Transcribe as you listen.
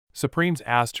Supreme's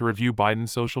asked to review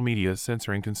Biden's social media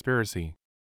censoring conspiracy.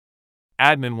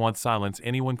 Admin wants silence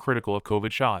anyone critical of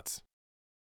COVID shots.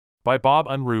 By Bob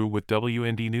Unruh with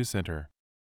WND News Center.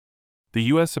 The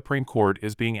U.S. Supreme Court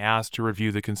is being asked to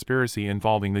review the conspiracy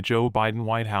involving the Joe Biden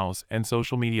White House and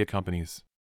social media companies.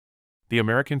 The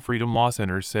American Freedom Law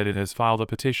Center said it has filed a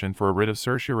petition for a writ of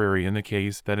certiorari in the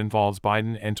case that involves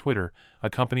Biden and Twitter, a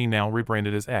company now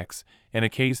rebranded as X, and a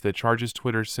case that charges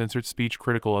Twitter's censored speech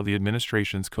critical of the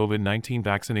administration's COVID-19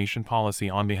 vaccination policy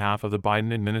on behalf of the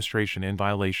Biden administration in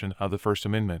violation of the First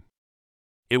Amendment.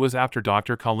 It was after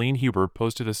Dr. Colleen Huber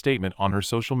posted a statement on her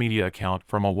social media account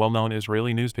from a well-known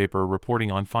Israeli newspaper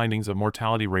reporting on findings of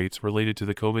mortality rates related to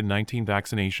the COVID-19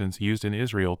 vaccinations used in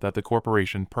Israel that the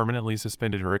corporation permanently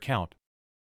suspended her account.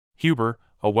 Huber,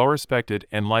 a well-respected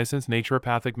and licensed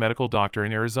naturopathic medical doctor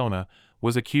in Arizona,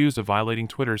 was accused of violating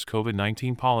Twitter's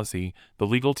COVID-19 policy, the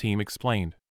legal team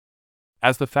explained.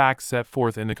 As the facts set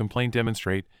forth in the complaint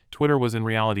demonstrate, Twitter was in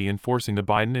reality enforcing the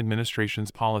Biden administration's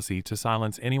policy to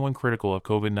silence anyone critical of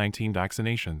COVID-19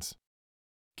 vaccinations.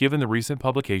 Given the recent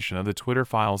publication of the Twitter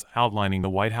files outlining the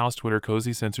White House Twitter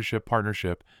cozy censorship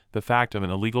partnership, the fact of an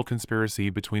illegal conspiracy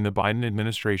between the Biden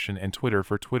administration and Twitter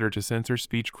for Twitter to censor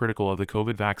speech critical of the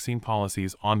COVID vaccine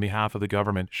policies on behalf of the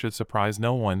government should surprise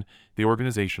no one, the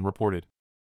organization reported.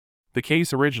 The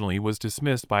case originally was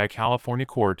dismissed by a California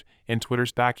court in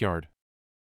Twitter's backyard.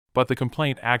 But the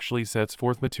complaint actually sets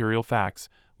forth material facts,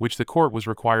 which the court was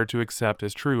required to accept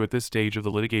as true at this stage of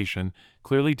the litigation,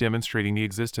 clearly demonstrating the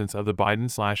existence of the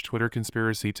Biden/Twitter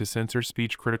conspiracy to censor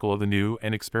speech critical of the new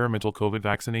and experimental COVID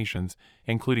vaccinations,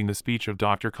 including the speech of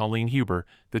Dr. Colleen Huber,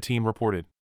 the team reported.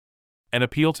 An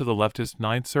appeal to the leftist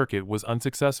Ninth Circuit was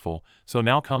unsuccessful, so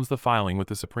now comes the filing with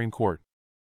the Supreme Court.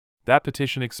 That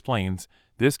petition explains,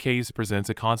 this case presents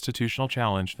a constitutional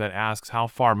challenge that asks how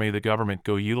far may the government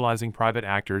go utilizing private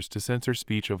actors to censor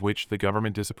speech of which the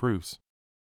government disapproves.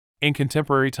 In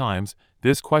contemporary times,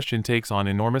 this question takes on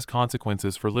enormous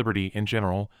consequences for liberty in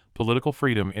general, political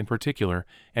freedom in particular,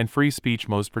 and free speech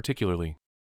most particularly.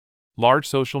 Large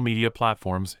social media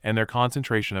platforms and their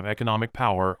concentration of economic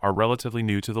power are relatively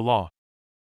new to the law.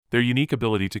 Their unique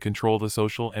ability to control the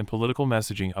social and political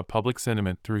messaging of public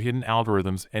sentiment through hidden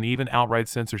algorithms and even outright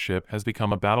censorship has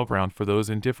become a battleground for those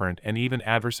in different and even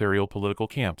adversarial political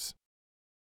camps.